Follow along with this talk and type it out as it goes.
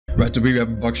Right, so we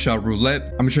have Buckshot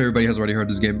Roulette. I'm sure everybody has already heard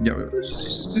this game. Yeah,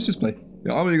 just play.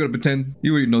 Yeah, I'm really gonna pretend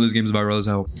you already know this game's viral as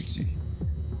hell. Let's see.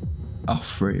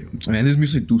 Afraid. Man, this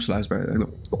music do slides, right?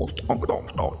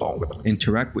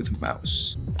 Interact with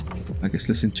mouse. I guess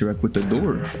let's interact with the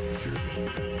door.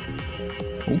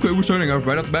 Okay, we're starting off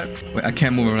right off the bat. Wait, I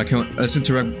can't move around. I can't. Let's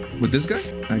interact with this guy.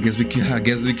 I guess we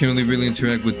can only really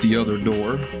interact with the other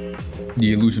door.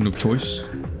 The illusion of choice.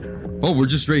 Oh, we're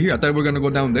just right here. I thought we were gonna go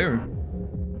down there.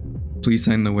 Please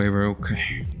sign the waiver.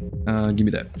 Okay. Give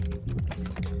me that.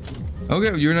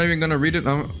 Okay, you're not even gonna read it.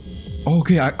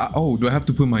 Okay. Oh, do I have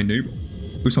to put my name?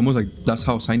 It's almost like that's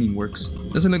how signing works.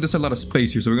 Doesn't like there's a lot of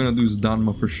space here, so we're gonna do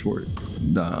Eldanma for short.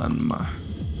 Eldanma.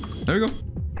 There we go.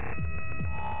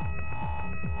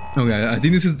 Okay, I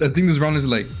think this round is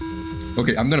like.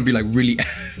 Okay, I'm gonna be like really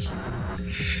ass.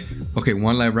 Okay,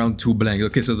 1 live round, 2 blank.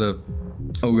 Okay, so the.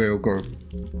 Okay.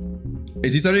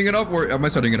 Is he starting it off or am I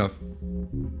starting it off?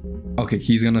 Okay,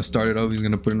 he's gonna start it off. He's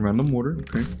gonna put in random order.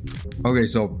 Okay. Okay,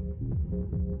 so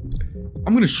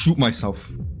I'm gonna shoot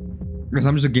myself because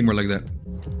I'm just a gamer like that.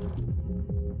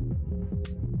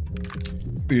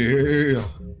 Yeah.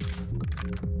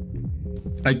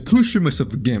 I could shoot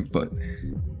myself again, but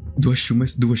do I shoot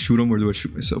him or do I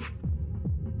shoot myself?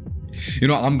 You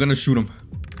know, I'm gonna shoot him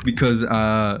because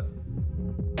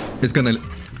it's gonna.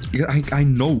 I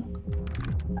know.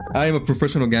 I am a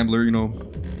professional gambler, you know.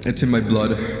 It's in my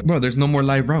blood. Bro, there's no more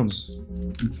live rounds.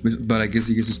 But I guess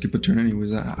you guys just skip a turn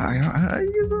anyways. I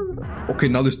guess. Okay,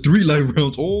 now there's 3 live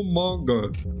rounds. Oh my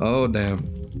god. Oh, damn.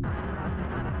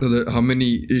 So how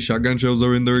many shotgun shells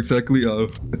are in there exactly?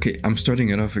 Okay, I'm starting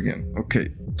it off again.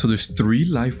 Okay, so there's 3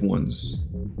 live ones.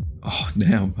 Oh,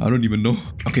 damn. I don't even know.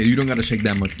 Okay, you don't gotta shake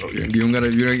that much, bro. You don't gotta,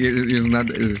 it's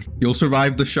not, you'll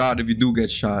survive the shot if you do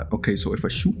get shot. Okay, so if I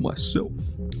shoot myself,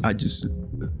 I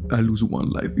lose 1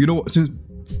 life. You know what?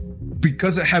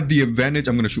 Because I have the advantage,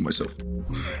 I'm gonna shoot myself.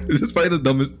 This is probably the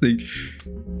dumbest thing.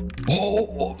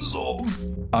 Oh,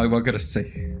 what can I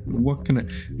say? What can I?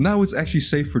 Now it's actually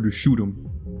safer to shoot him.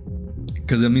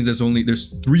 Because that means there's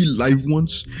 3 live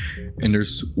ones and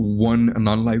there's 1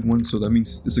 non-live one. So that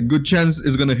means there's a good chance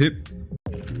it's gonna hit.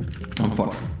 I'm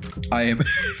fucked. I am.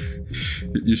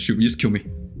 You shoot me, just kill me.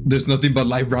 There's nothing but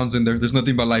live rounds in there. There's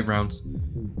nothing but live rounds.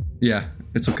 Yeah,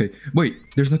 it's okay. Wait,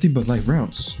 there's nothing but live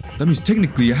rounds. That means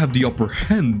technically I have the upper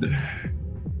hand.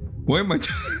 Why am I?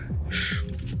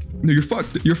 No, you're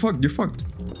fucked. You're fucked. You're fucked.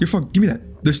 You're fucked. Give me that.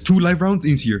 There's 2 live rounds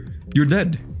in here. You're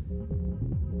dead.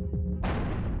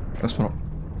 That's what.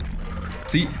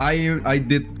 See, I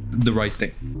did the right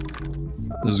thing.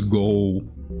 Let's go.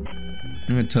 I'm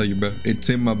gonna tell you, bro. It's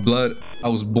in my blood. I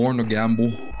was born to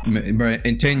gamble.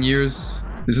 In 10 years,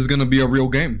 this is gonna be a real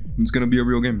game. It's gonna be a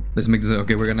real game. Let's make this.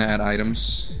 Okay, we're gonna add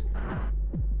items.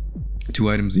 2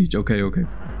 items each. Okay.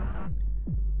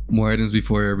 More items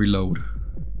before every load.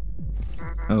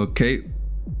 Okay.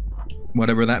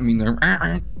 Whatever that means. The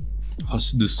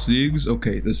SIGs.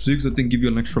 Okay, the SIGs I think give you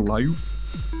an extra life.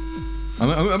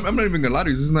 I'm not even gonna lie to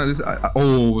you. This is not this.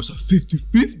 Oh, it's a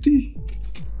 50-50.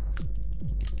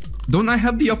 Don't I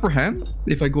have the upper hand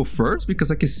if I go first because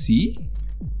I can see?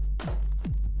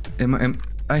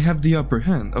 I have the upper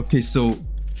hand. Okay, so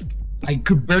I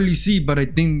could barely see, but I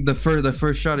think the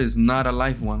first shot is not a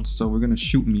live one, so we're gonna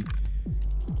shoot me.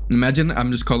 Imagine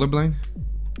I'm just colorblind.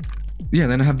 Yeah,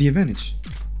 then I have the advantage.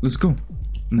 Let's go.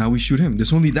 Now we shoot him.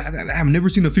 There's only that. I've never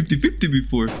seen a 50-50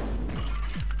 before.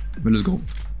 But let's go.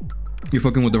 You're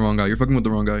fucking with the wrong guy. You're fucking with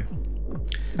the wrong guy.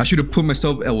 I should have put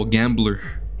myself El Gambler.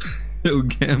 El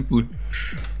Gambler.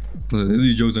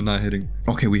 These jokes are not hitting.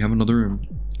 Okay, we have another. I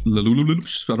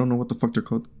don't know what the fuck they're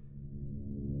called.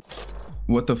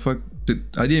 What the fuck?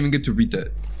 I didn't even get to read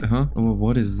that. Huh? Oh,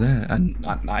 what is that? A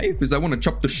knife? Is that want to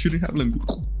chop the shit in half?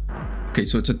 Okay,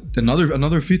 so it's another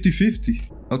 50-50.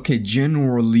 Okay,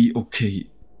 generally, okay.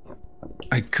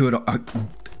 I don't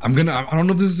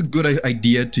know if this is a good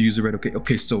idea to use it right.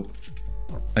 Okay, so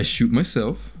I shoot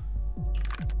myself.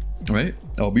 Right?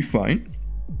 I'll be fine.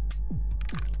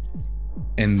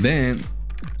 And then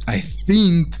I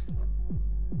think,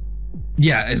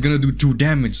 yeah, it's gonna do 2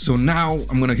 damage. So now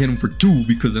I'm gonna hit him for 2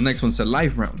 because the next one's a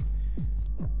life round.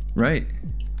 Right?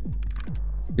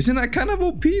 Isn't that kind of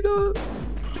OP though?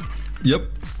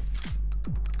 Yep.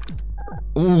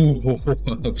 Oh,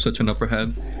 such an upper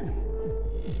hand.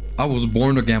 I was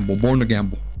born to gamble.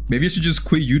 Maybe I should just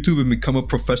quit YouTube and become a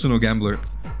professional gambler.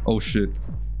 Oh shit.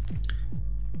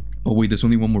 Oh wait, there's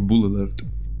only 1 more bullet left.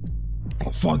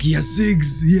 Oh fuck, he has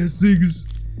SIGs.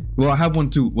 Well, I have one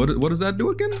too. What does that do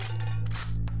again?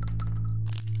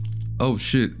 Oh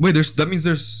shit. Wait, that means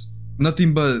there's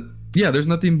nothing but, yeah, there's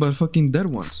nothing but fucking dead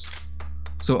ones.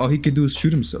 So all he can do is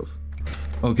shoot himself.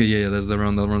 Okay, yeah, that's the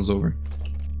round. That round's over.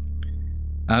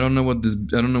 I don't know what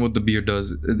the beer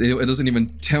does. It doesn't even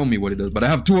tell me what it does. But I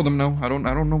have 2 of them now. I don't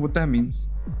know what that means.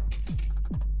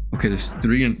 Okay, there's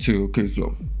 3 and 2. Okay,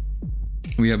 so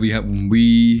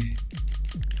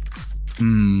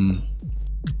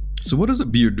So what does a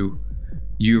beer do?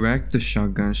 You rack the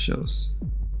shotgun shells.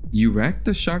 You rack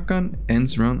the shotgun,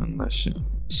 ends round on last shell.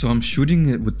 So I'm shooting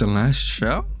it with the last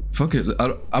shell? Fuck it.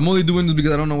 I'm only doing this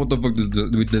because I don't know what the fuck this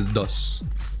does.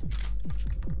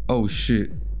 Oh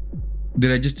shit.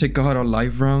 Did I just take out a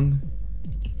live round?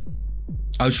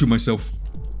 I'll shoot myself.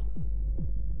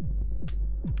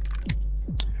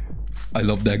 I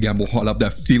love that gamble. I love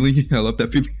that feeling. I love that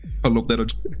feeling. I love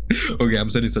that. Okay, I'm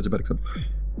setting such a bad example.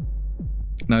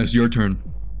 Now it's your turn.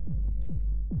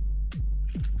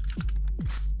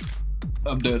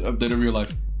 I'm dead. I'm dead in real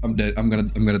life. I'm dead. I'm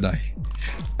gonna die.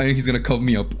 I think he's gonna cover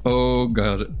me up. Oh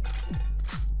god.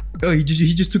 Oh, he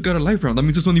just took out a life round. That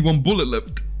means there's only 1 bullet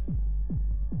left.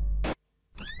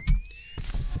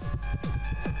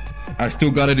 I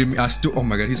still got it in me. Oh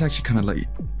my god, he's actually kind of like...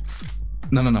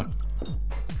 No.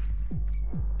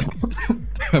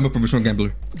 I'm a professional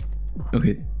gambler.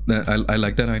 Okay, I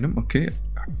like that item. Okay,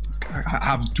 I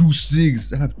have 2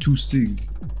 SIGs. I have 2 SIGs.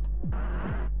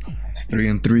 It's 3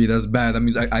 and 3. That's bad. That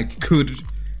means I could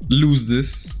lose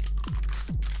this.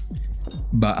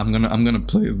 But I'm gonna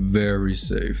play it very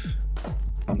safe.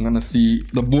 I'm gonna see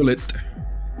the bullet.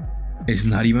 It's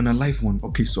not even a life one.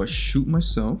 Okay, so I shoot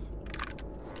myself.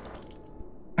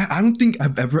 I don't think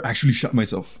I've ever actually shot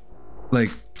myself.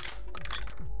 Like,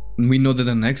 we know that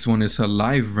the next one is a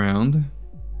live round.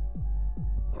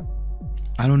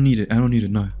 I don't need it. I don't need it.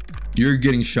 No, you're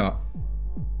getting shot.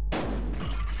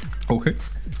 Okay.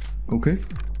 Okay.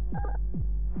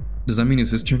 Does that mean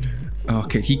it's his turn?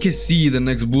 Okay, he can see the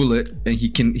next bullet, and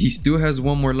he still has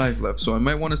 1 more life left. So I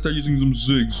might want to start using some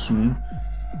zigs soon.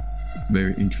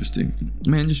 Very interesting.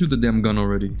 Man, just shoot the damn gun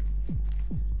already.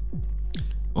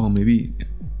 Oh, maybe.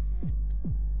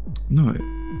 No.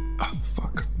 Oh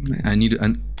fuck. Man, I need it.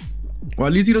 Well,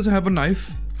 at least he doesn't have a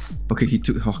knife. Okay, he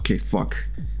took. Okay, fuck.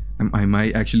 I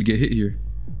might actually get hit here.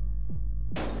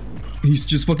 He's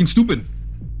just fucking stupid.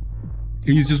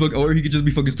 He's just fucking, or he could just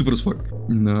be fucking stupid as fuck.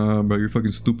 Nah, bro, you're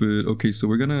fucking stupid. Okay, so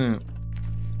we're gonna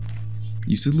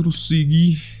use a little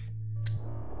Siggy.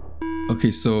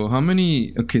 Okay, so how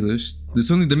many? Okay, there's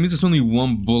only, that means there's only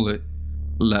 1 bullet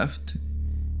left,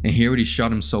 and he already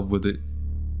shot himself with it.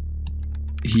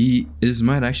 This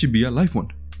might actually be a life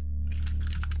one.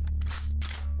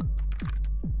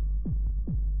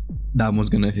 That one's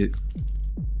gonna hit.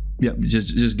 Yeah,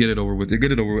 just get it over with.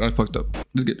 Get it over with. I fucked up.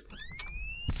 Just get it.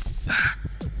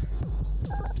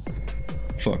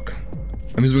 Fuck.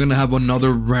 That means we're gonna have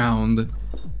another round.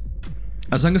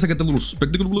 As long as I get the little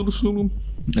spectacle,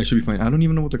 I should be fine. I don't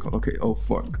even know what they're called. Okay. Oh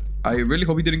fuck. I really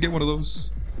hope he didn't get one of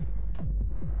those.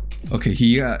 Okay.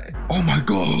 He got. Oh my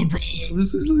god, bro.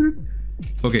 This is literally.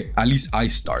 Okay. At least I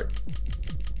start.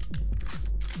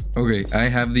 Okay. I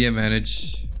have the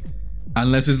advantage.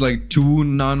 Unless it's like 2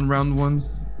 non-round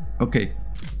ones. Okay.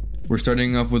 We're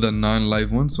starting off with a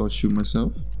non-live one, so I'll shoot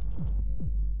myself.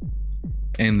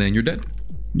 And then you're dead.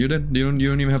 You're dead. You don't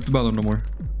even have to bother no more.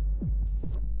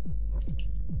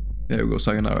 There we go.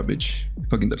 Sayonara, bitch.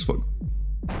 Fucking dead as fuck.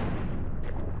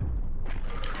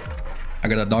 I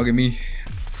got a dog in me.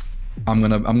 I'm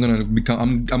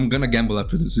gonna gamble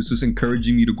after this. This is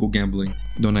encouraging me to go gambling.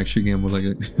 Don't actually gamble like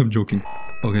it. I'm joking.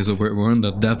 Okay, so we're in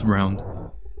the death round.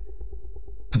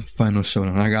 Final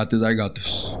showdown. I got this. I got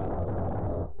this.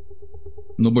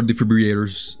 No more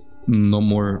defibrillators. No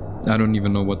more. I don't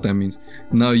even know what that means.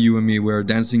 Now you and me, we're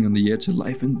dancing on the edge of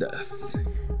life and death.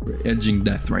 We're edging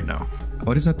death right now.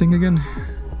 What is that thing again?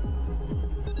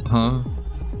 Huh?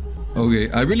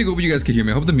 Okay, I really hope you guys can hear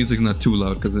me. I hope the music's not too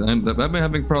loud because I've been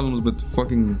having problems with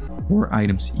fucking 4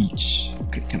 items each.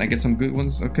 Okay, can I get some good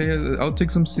ones? Okay, I'll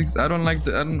take some 6. I don't like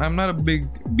the. I'm not a big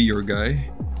beer guy.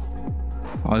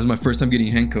 Oh, this is my first time getting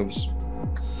handcuffs.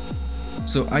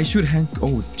 So I should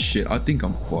oh shit, I think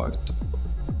I'm fucked.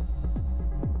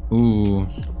 Ooh.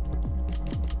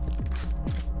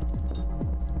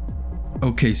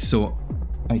 Okay, so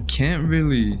I can't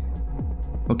really.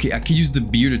 Okay, I can use the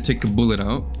beer to take a bullet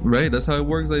out, right? That's how it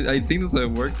works. I think that's how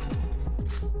it works.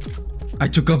 I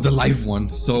took off the live one,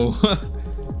 so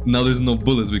now there's no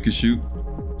bullets we could shoot.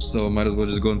 So I might as well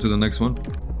just go into the next one.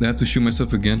 I have to shoot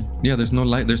myself again. Yeah, there's no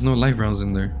live rounds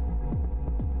in there.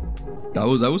 That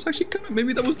was actually kind of,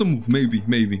 maybe that was the move. Maybe.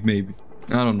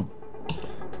 I don't know.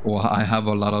 Well, I have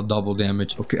a lot of double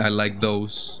damage. Okay, I like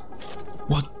those.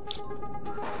 What?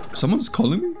 Someone's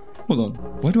calling me? Hold on.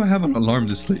 Why do I have an alarm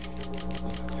this late?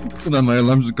 Hold on, my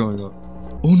alarms are going off.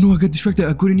 Oh no, I got distracted.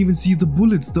 I couldn't even see the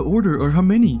bullets, the order, or how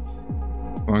many.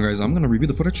 Alright guys, I'm gonna review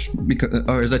the footage because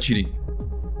or is that cheating?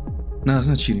 No, that's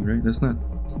not cheating, right? That's not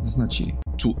cheating.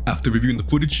 So after reviewing the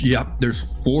footage, yeah,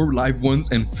 there's 4 live ones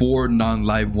and 4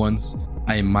 non-live ones.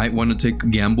 I might want to take a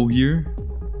gamble here,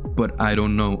 but I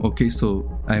don't know. Okay, so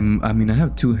I mean I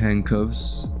have 2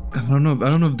 handcuffs. I don't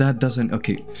know if that doesn't.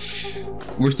 Okay,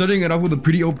 we're starting it off with a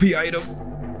pretty OP item.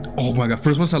 Oh my god,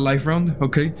 first one's a life round.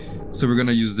 Okay, so we're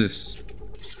gonna use this.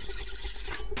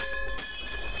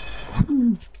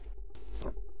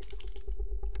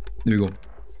 There we go.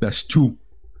 That's 2.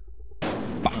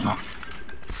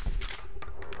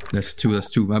 That's 2. That's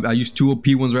 2. I used 2 OP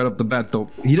ones right off the bat though.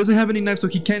 He doesn't have any knives, so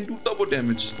he can't do double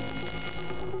damage.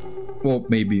 Well,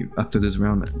 maybe after this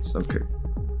round ends. Okay.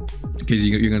 Okay,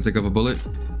 you're gonna take off a bullet.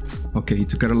 Okay, he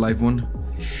took out a live one.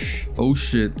 Oh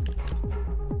shit.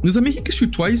 Does that mean he can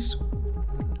shoot twice?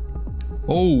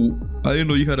 Oh, I didn't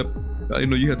know you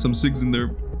had some SIGs in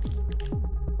there.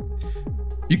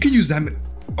 You can use that.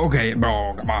 Okay,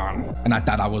 bro, come on. And I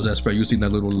thought I was desperate using that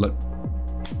little.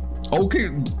 Okay,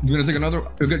 you're gonna take another.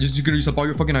 You're gonna use up all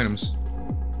your fucking items.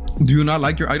 Do you not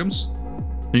like your items?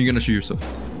 And you're gonna shoot yourself.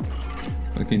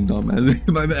 Fucking dumbass.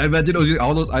 Imagine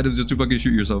all those items just to fucking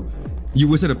shoot yourself. You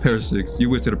wasted a pair of 6. You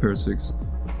wasted a pair of 6.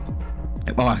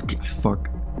 Oh, fuck.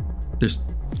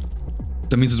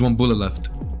 That means there's 1 bullet left.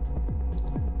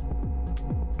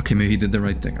 Okay, maybe he did the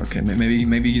right thing. Okay,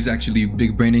 maybe he's actually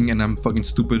big braining and I'm fucking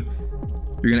stupid.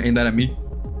 You're gonna aim that at me?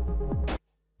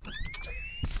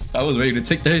 I was ready to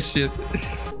take that shit.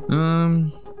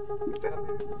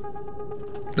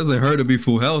 Doesn't hurt to be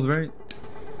full health, right?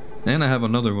 And I have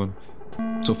another one.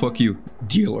 So fuck you,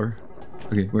 dealer.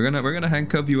 Okay, we're gonna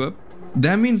handcuff you up.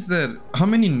 That means that how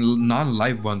many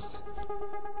non-live ones?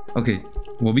 Okay,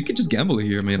 well we could just gamble it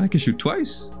here, man. I can shoot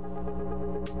twice.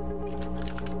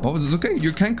 Oh, it's okay.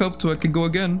 You're handcuffed, so I can go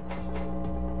again.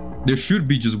 There should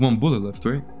be just 1 bullet left,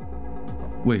 right?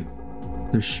 Wait,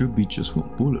 there should be just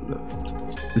 1 bullet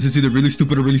left. This is either really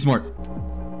stupid or really smart.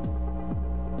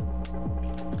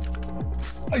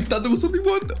 I thought there was only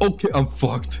 1. Okay, I'm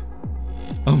fucked.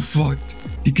 I'm fucked.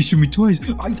 He can shoot me twice.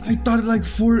 I thought it like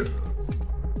 4.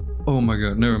 Oh my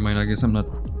god, never mind. I guess I'm not.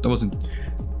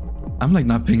 I'm like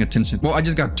not paying attention. Well, I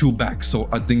just got 2 back, so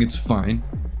I think it's fine.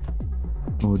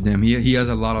 Oh damn, he has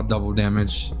a lot of double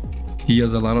damage. He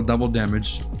has a lot of double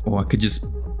damage. Oh, I could just.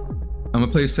 I'm gonna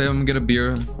play safe. I'm gonna get a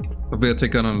beer. I'm gonna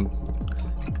take out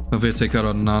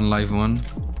a non-live one.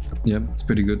 Yep, it's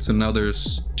pretty good. So now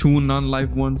there's 2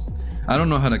 non-live ones. I don't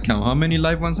know how to count. How many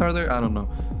live ones are there? I don't know.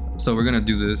 So we're gonna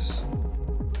do this.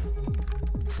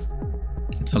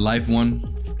 It's a live one.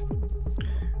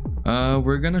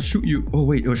 We're gonna shoot you. Oh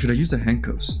wait, or should I use the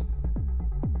handcuffs?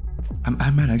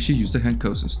 I might actually use the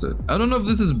handcuffs instead. I don't know if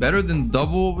this is better than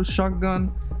double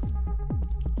shotgun,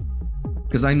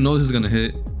 because I know this is gonna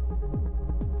hit.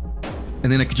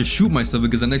 And then I could just shoot myself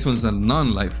because the next one is a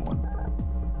non-life one.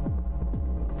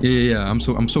 Yeah. I'm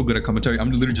so good at commentary. I'm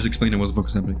literally just explaining what the fuck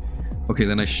is happening. Okay,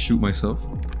 then I shoot myself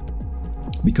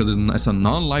because it's a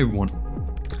non-live one.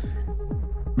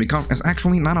 Because it's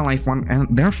actually not a life one, and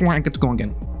therefore I get to go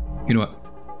again. You know what?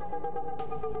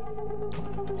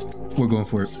 We're going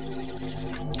for it.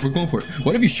 We're going for it.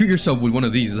 What if you shoot yourself with one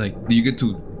of these? Like, do you get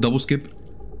to double skip?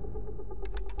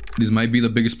 This might be the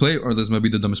biggest play, or this might be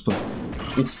the dumbest play.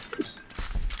 Oof.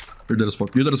 You're dead as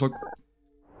fuck. You're dead as fuck.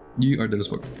 You are dead as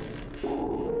fuck.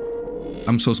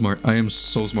 I'm so smart. I am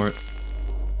so smart.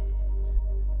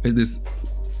 Is this...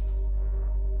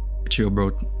 Chill,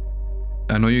 bro.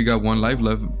 I know you got 1 life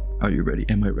left. Are you ready?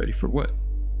 Am I ready for what?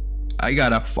 I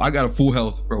got a full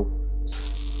health, bro.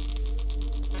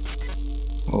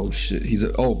 Oh shit. He's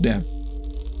a... Oh, damn.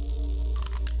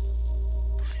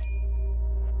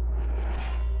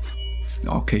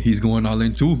 Okay, he's going all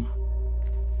in too.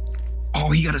 Oh,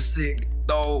 he got a SIG.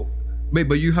 No. Wait,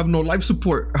 but you have no life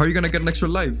support. How are you gonna get an extra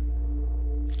life?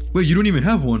 Wait, you don't even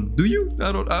have one, do you?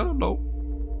 I don't know.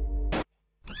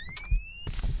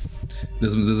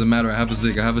 Doesn't matter. I have a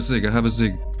SIG. I have a SIG. I have a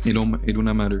SIG. It do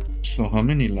not matter. So how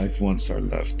many life ones are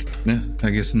left? Yeah, I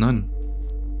guess none.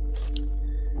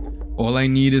 All I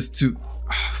need is to...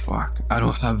 Oh, fuck. I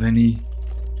don't have any.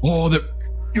 Oh,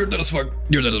 you're dead as fuck.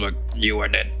 You're dead as fuck. You are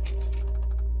dead.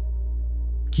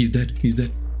 He's dead. He's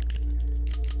dead.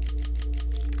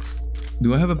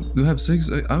 Do I have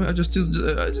SIGs? I'm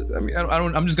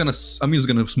just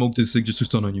gonna smoke this SIG just to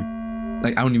stun on you.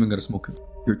 Like, I don't even gotta smoke it.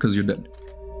 Because you're dead.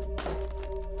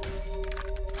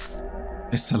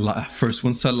 It's a first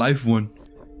one's a life one.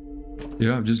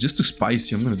 Yeah, just to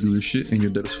spice you, I'm gonna do this shit and you're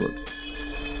dead as fuck.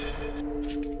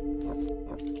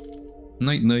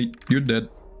 Night night, you're dead.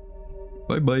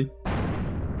 Bye bye.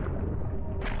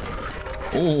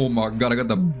 Oh my god, I got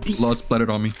the blood splattered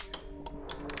on me.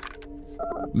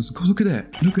 Let's go. Look at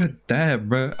that. Look at that,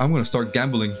 bro. I'm gonna start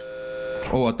gambling.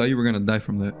 Oh, I thought you were gonna die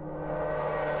from that.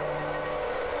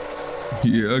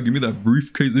 Yeah, give me that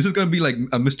briefcase. This is gonna be like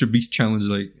a Mr. Beast challenge,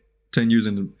 like 10 years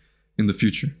in the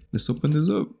future. Let's open this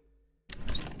up.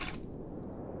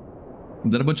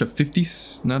 Is that a bunch of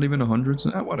 50s? Not even 100s?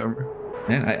 Whatever.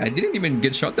 Man, I didn't even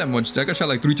get shot that much. I got shot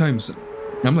like 3 times.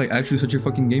 I'm like actually such a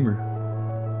fucking gamer.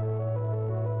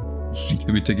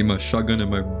 Gonna be taking my shotgun and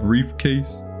my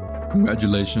briefcase.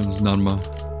 Congratulations, Eldanma.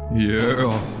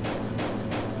 Yeah.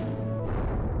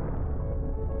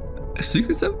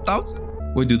 67,000?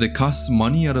 Wait, do they cost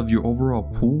money out of your overall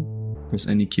pool? Press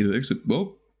any key to exit.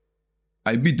 Well,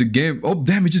 I beat the game. Oh,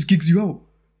 damn, it just kicks you out.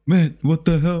 Man, what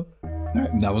the hell?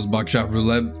 Alright, that was Buckshot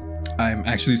Roulette. I'm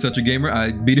actually such a gamer.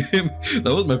 I beat him.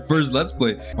 That was my first Let's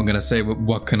Play. I'm gonna say,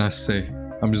 what can I say?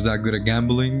 I'm just that good at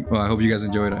gambling. Well, I hope you guys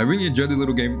enjoyed it. I really enjoyed this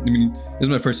little game. I mean, this is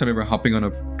my first time ever hopping on a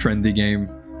trendy game.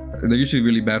 They're usually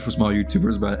really bad for small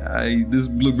YouTubers, but this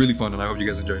looked really fun and I hope you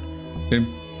guys enjoyed. Okay,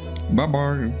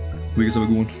 bye-bye. We guys have a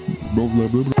good one. Blah, blah,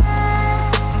 blah, blah.